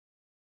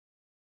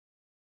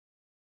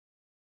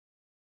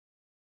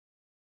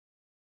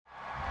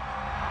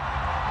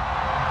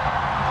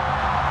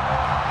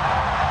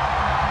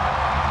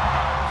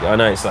I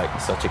know it's like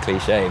such a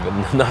cliche,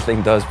 but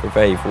nothing does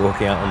prepare you for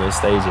walking out on those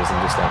stages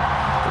and just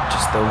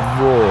the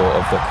roar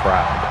of the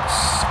crowd.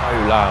 It's so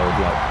loud,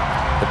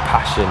 like the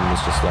passion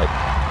was just like,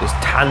 it was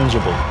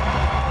tangible.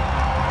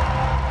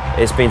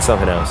 It's been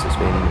something else. It's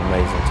been an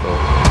amazing tour.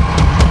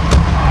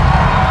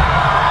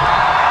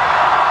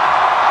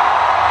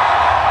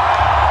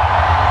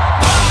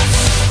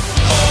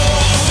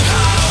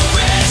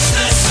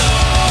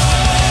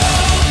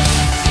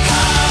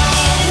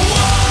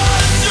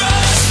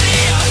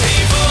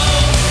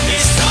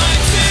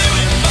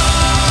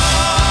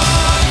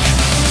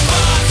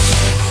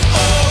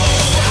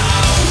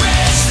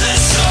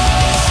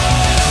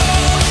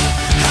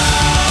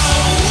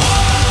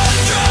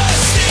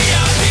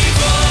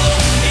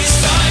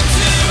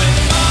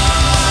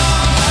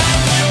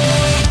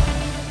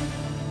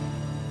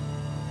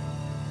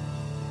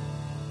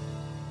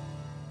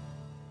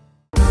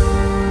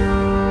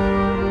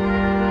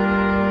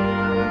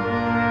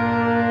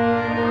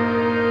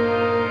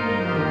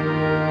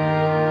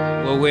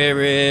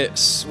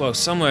 We're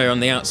somewhere on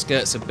the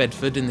outskirts of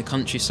Bedford in the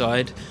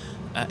countryside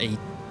at a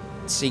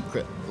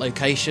secret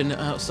location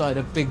outside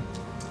a big,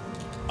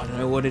 I don't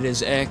know what it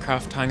is,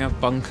 aircraft hangar,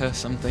 bunker,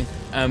 something.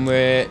 And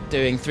we're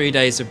doing 3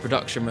 days of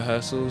production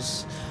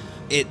rehearsals.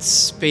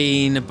 It's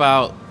been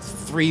about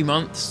 3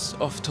 months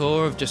off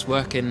tour of just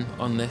working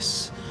on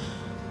this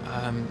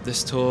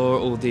tour,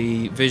 all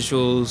the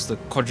visuals, the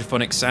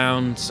quadraphonic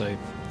sound, so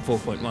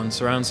 4.1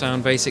 surround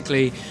sound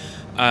basically.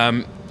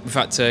 We've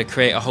had to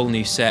create a whole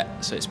new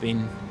set, so it's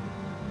been,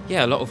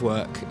 yeah, a lot of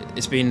work.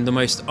 It's been the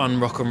most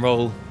un-rock and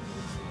roll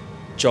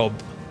job,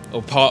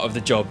 or part of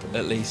the job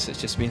at least.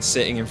 It's just been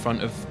sitting in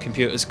front of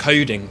computers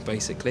coding,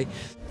 basically.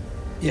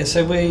 Yeah,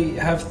 so we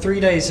have 3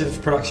 days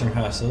of production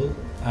rehearsal.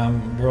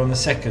 We're on the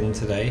second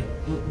today.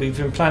 We've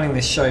been planning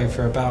this show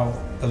for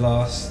about the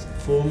last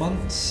 4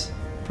 months,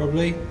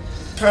 probably.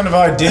 Kind of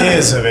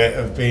ideas of it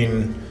have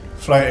been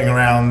floating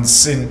around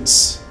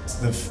since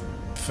the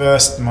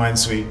first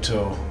Mindsweep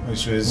tour,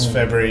 which was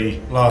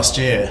February last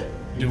year.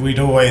 We'd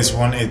always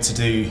wanted to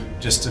do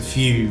just a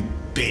few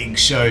big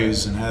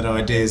shows and had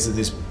ideas of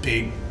this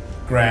big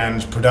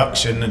grand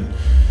production, and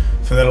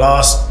for the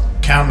last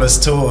countless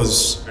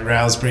tours,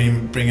 Raoul's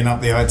been bringing up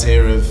the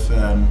idea of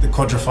the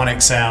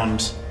quadraphonic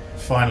sound.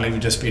 Finally,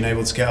 we've just been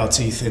able to get our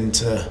teeth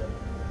into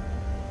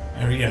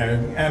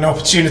an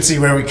opportunity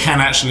where we can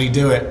actually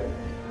do it.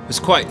 It was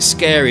quite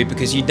scary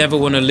because you never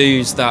want to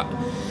lose that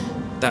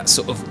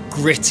sort of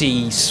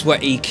gritty,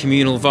 sweaty,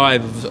 communal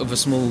vibe of a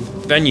small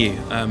venue,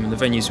 the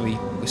venues we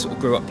sort of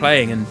grew up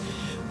playing, and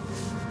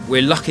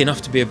we're lucky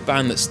enough to be a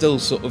band that's still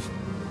sort of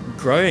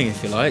growing,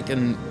 if you like,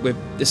 and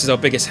this is our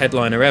biggest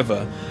headliner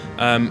ever,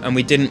 and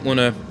we didn't want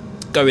to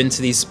go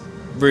into these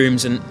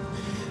rooms and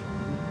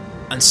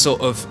sort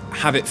of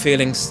have it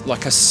feeling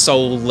like a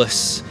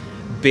soulless,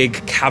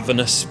 big,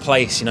 cavernous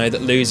place,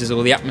 that loses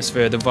all the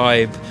atmosphere, the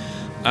vibe,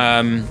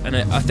 and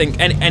I think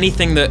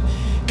anything that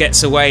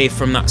gets away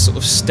from that sort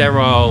of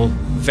sterile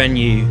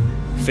venue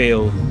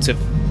feel to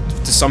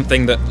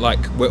something that, like,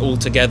 we're all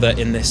together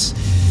in this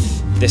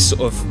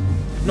sort of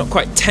not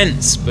quite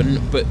tense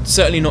but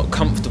certainly not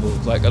comfortable.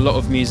 Like, a lot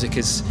of music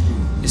is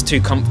too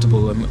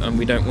comfortable, and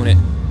we don't want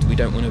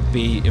to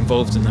be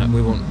involved in that.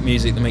 We want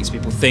music that makes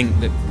people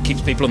think, that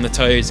keeps people on their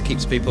toes,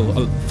 keeps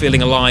people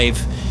feeling alive,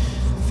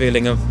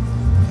 feeling a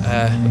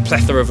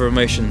plethora of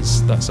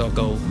emotions. That's our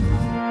goal.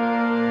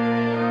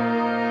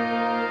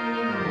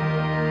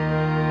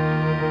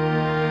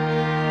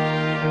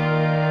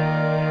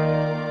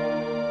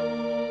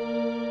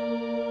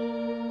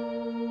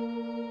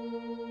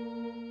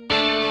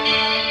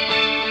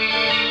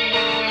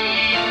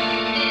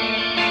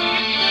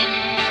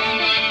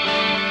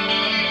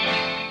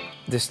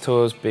 This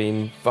tour's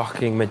been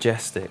fucking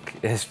majestic.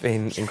 It's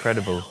been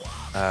incredible.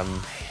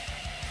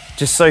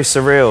 Just so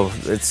surreal.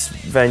 It's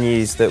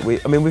venues that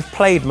we've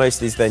played most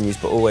of these venues,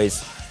 but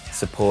always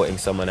supporting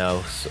someone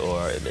else,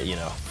 or a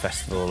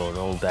festival or an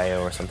all day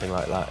or something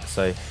like that.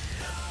 So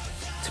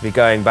to be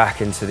going back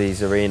into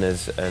these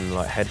arenas and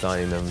like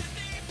headlining them,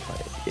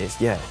 it's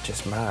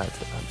just mad,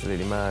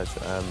 absolutely mad.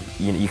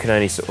 You can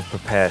only sort of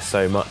prepare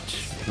so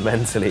much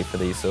mentally for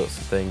these sorts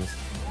of things.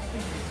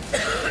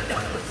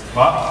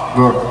 What?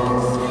 Good.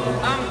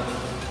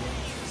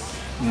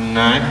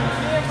 No. Me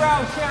and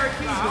Raoul share a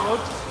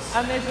keyboard,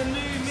 and there's a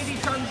new MIDI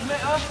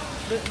transmitter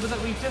that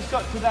we've just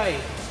got today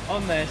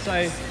on there, so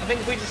I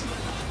think we just...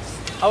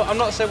 I'm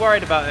not so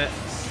worried about it.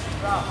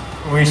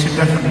 We should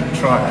definitely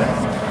try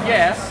it.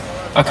 Yeah.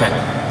 Okay.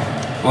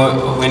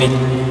 Well, we need...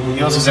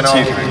 Yours is an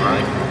argument,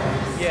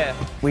 right? Yeah.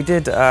 We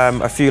did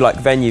a few like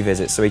venue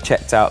visits, so we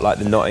checked out like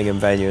the Nottingham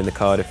venue and the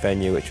Cardiff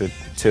venue, which were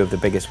two of the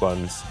biggest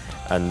ones,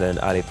 and then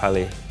Ali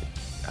Pali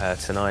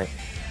tonight.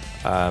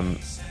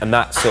 And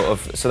that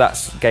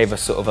gave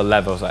us sort of a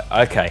level. I was like,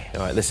 okay, all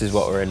right, this is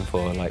what we're in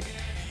for. Like,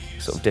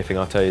 sort of dipping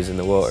our toes in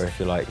the water, if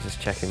you like,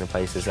 just checking the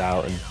places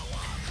out and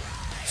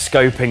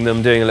scoping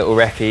them, doing a little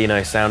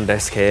recce, sound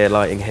desk here,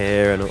 lighting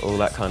here, and all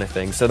that kind of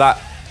thing. So that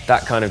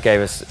kind of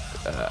gave us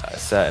a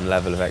certain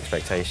level of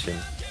expectation.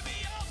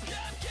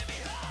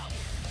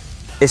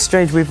 It's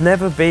strange, we've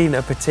never been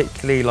a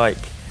particularly like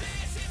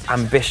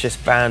ambitious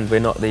band.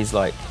 We're not these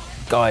like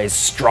guys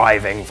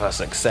striving for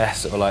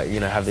success or like, you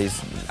know, have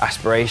these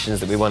aspirations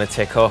that we want to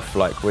tick off.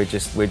 Like we're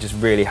just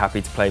really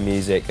happy to play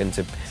music and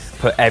to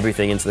put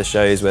everything into the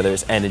shows, whether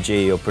it's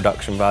energy or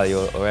production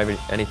value or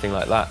anything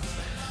like that.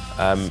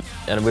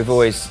 And we've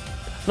always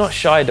not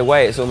shied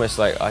away. It's almost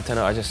like, I don't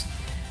know,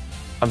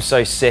 I'm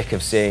so sick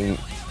of seeing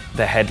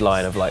the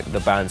headline of like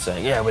the band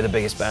saying, yeah, we're the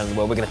biggest band in the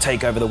world, we're going to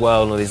take over the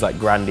world, and all these like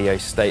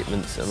grandiose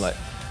statements, and like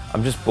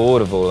I'm just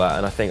bored of all that,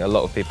 and I think a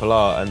lot of people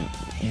are. And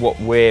what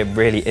we're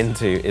really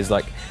into is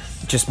like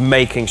just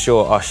making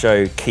sure our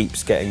show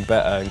keeps getting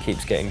better and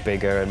keeps getting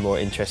bigger and more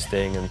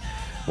interesting and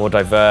more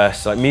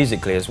diverse, like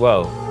musically as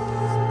well.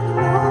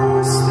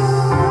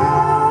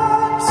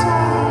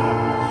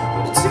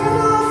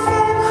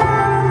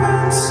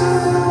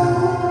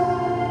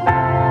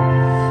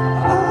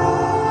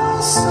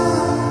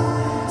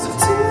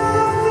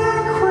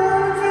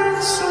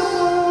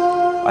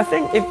 I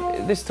think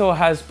if this tour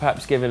has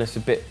perhaps given us a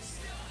bit,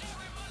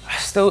 I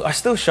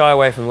still shy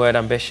away from the word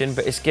ambition,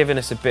 but it's given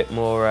us a bit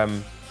more,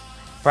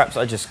 perhaps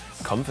just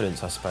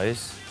confidence, I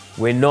suppose.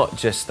 We're not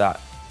just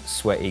that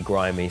sweaty,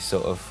 grimy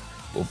sort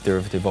of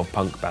derivative of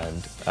punk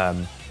band.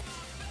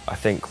 I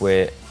think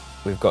we've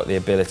got the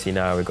ability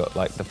now, we've got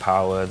like the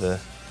power, the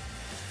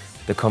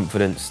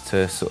confidence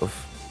to sort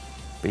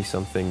of be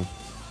something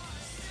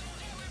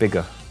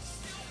bigger,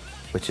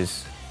 which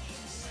is,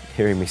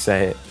 hearing me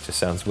say it just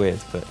sounds weird,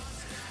 but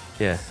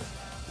yeah,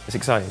 it's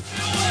exciting.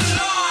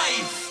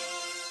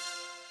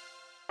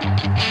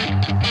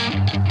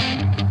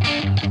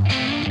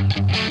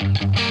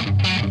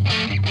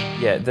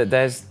 Yeah,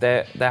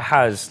 there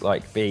has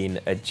like been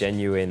a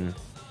genuine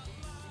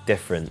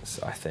difference,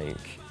 I think,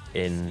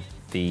 in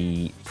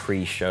the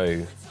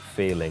pre-show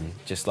feeling,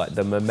 just like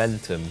the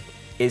momentum.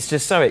 It's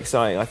just so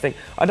exciting.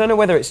 I don't know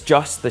whether it's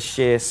just the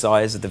sheer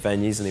size of the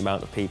venues and the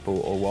amount of people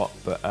or what,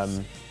 but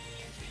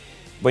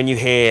when you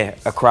hear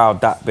a crowd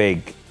that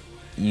big,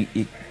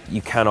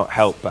 you cannot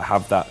help but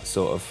have that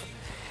sort of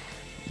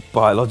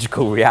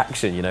biological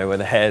reaction, you know, when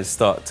the hairs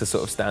start to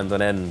sort of stand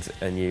on end,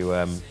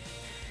 and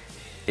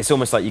it's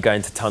almost like you go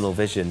into tunnel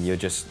vision.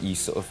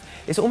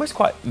 It's almost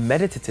quite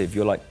meditative.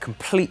 You're like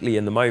completely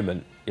in the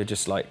moment. You're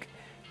just like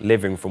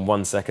living from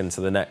one second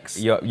to the next.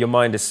 Your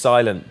mind is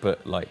silent,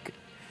 but like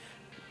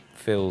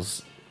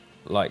feels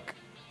like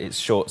it's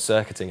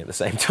short-circuiting at the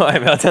same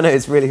time. I don't know,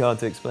 it's really hard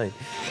to explain.